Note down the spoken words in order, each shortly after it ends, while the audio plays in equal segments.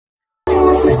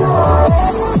Hey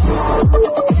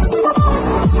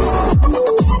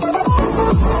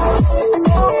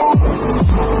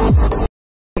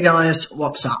guys,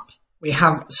 what's up? We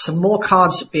have some more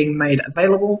cards being made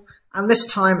available, and this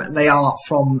time they are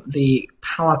from the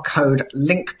Power Code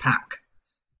Link Pack.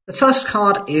 The first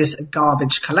card is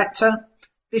Garbage Collector.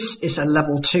 This is a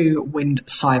level 2 Wind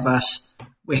Cyberse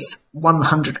with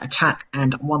 100 attack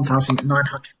and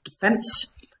 1900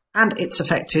 defense, and its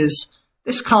effect is,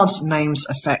 this card's name's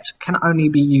effect can only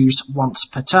be used once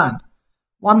per turn.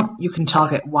 1. You can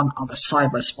target one other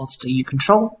Cyberse monster you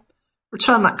control.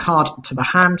 Return that card to the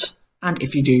hand, and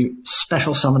if you do,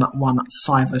 special summon one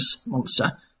Cyberse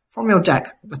monster from your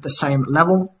deck with the same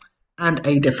level and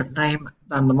a different name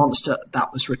than the monster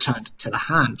that was returned to the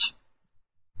hand.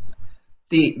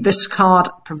 This card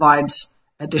provides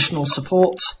additional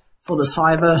support for the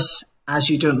Cyberse. As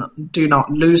you do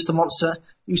not lose the monster,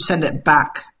 you send it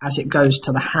back as it goes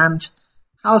to the hand.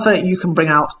 However, you can bring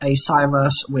out a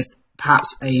Cyberse with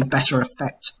perhaps a better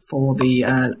effect for the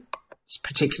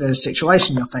particular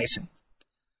situation you're facing.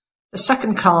 The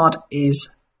second card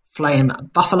is Flame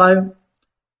Buffalo.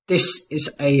 This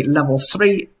is a level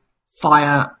 3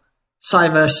 fire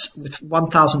Cyberse with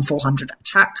 1400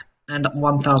 attack and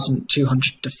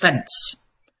 1200 defense.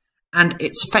 And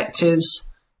its effect is,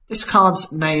 this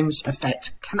card's name's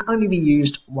effect can only be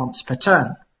used once per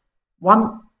turn.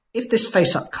 1. If this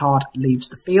face-up card leaves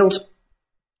the field,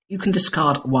 you can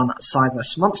discard one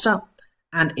Cyberse monster,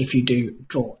 and if you do,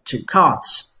 draw 2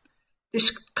 cards.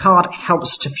 This card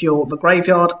helps to fuel the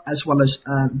graveyard as well as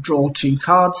draw 2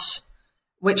 cards,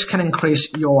 which can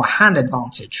increase your hand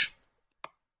advantage.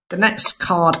 The next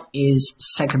card is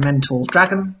Segmental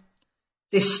Dragon.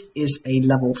 This is a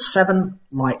level 7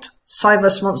 light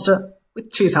Cyberse monster with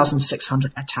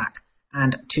 2600 attack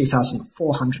and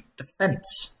 2400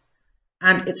 defense.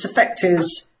 And its effect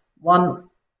is, 1.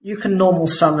 You can normal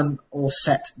summon or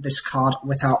set this card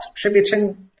without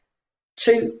tributing.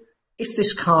 2. If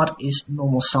this card is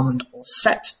normal summoned or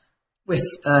set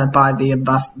by the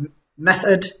above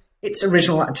method, its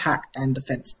original attack and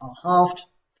defense are halved.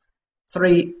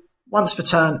 3. Once per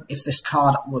turn, if this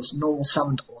card was normal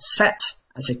summoned or set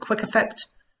as a quick effect,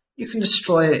 you can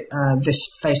destroy this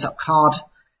face-up card,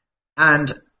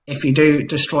 and if you do,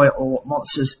 destroy all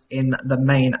monsters in the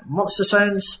main monster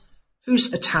zones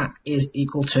whose attack is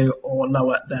equal to or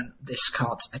lower than this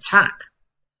card's attack.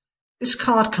 This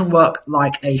card can work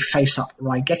like a face-up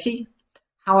Raigeki.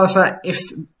 However,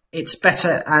 if it's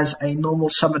better as a normal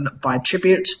summon by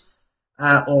tribute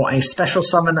or a special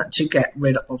summon to get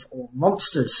rid of all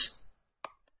monsters.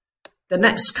 The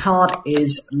next card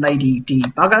is Lady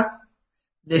Debugger.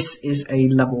 This is a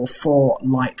level 4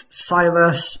 light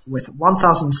Cyberse with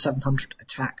 1700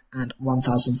 attack and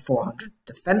 1400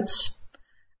 defense.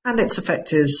 And its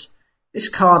effect is, this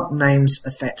card name's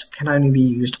effect can only be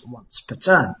used once per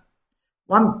turn.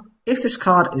 1. If this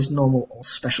card is normal or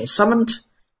special summoned,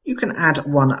 you can add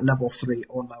one level 3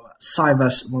 or lower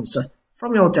Cyberse monster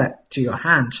from your deck to your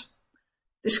hand.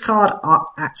 This card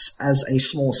acts as a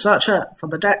small searcher for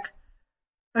the deck,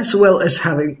 as well as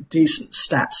having decent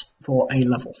stats for a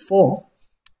level 4.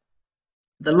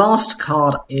 The last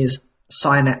card is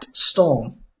Cynet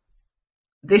Storm.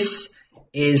 This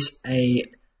is a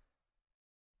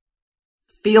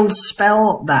field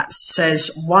spell that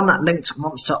says one linked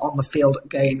monster on the field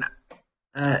gain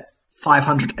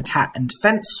 500 attack and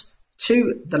defense.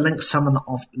 2. The link summon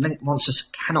of linked monsters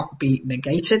cannot be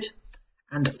negated.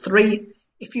 And 3.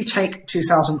 If you take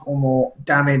 2000 or more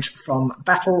damage from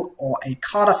battle or a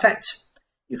card effect,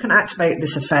 you can activate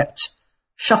this effect,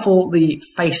 shuffle the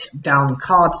face down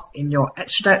cards in your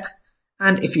extra deck,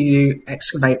 and if you do,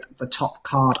 excavate the top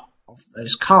card of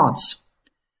those cards.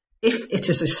 If it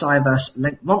is a Cyberse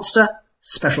linked monster,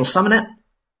 special summon it,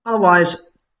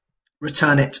 otherwise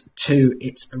return it to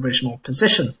its original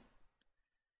position.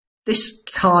 This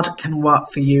card can work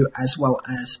for you as well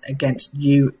as against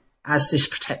you, as this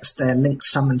protects their linked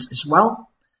summons as well.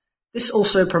 This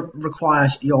also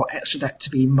requires your extra deck to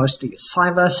be mostly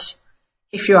Cyberse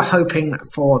if you are hoping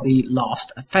for the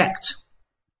last effect.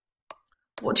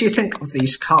 What do you think of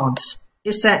these cards?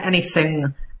 Is there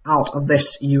anything out of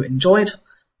this you enjoyed,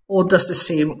 or does this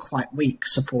seem quite weak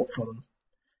support for them?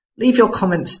 Leave your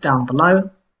comments down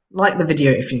below, like the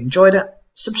video if you enjoyed it,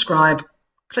 subscribe,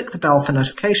 click the bell for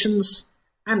notifications,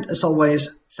 and as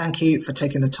always, thank you for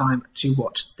taking the time to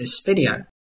watch this video.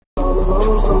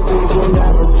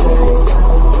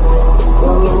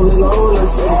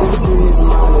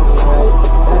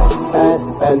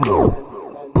 And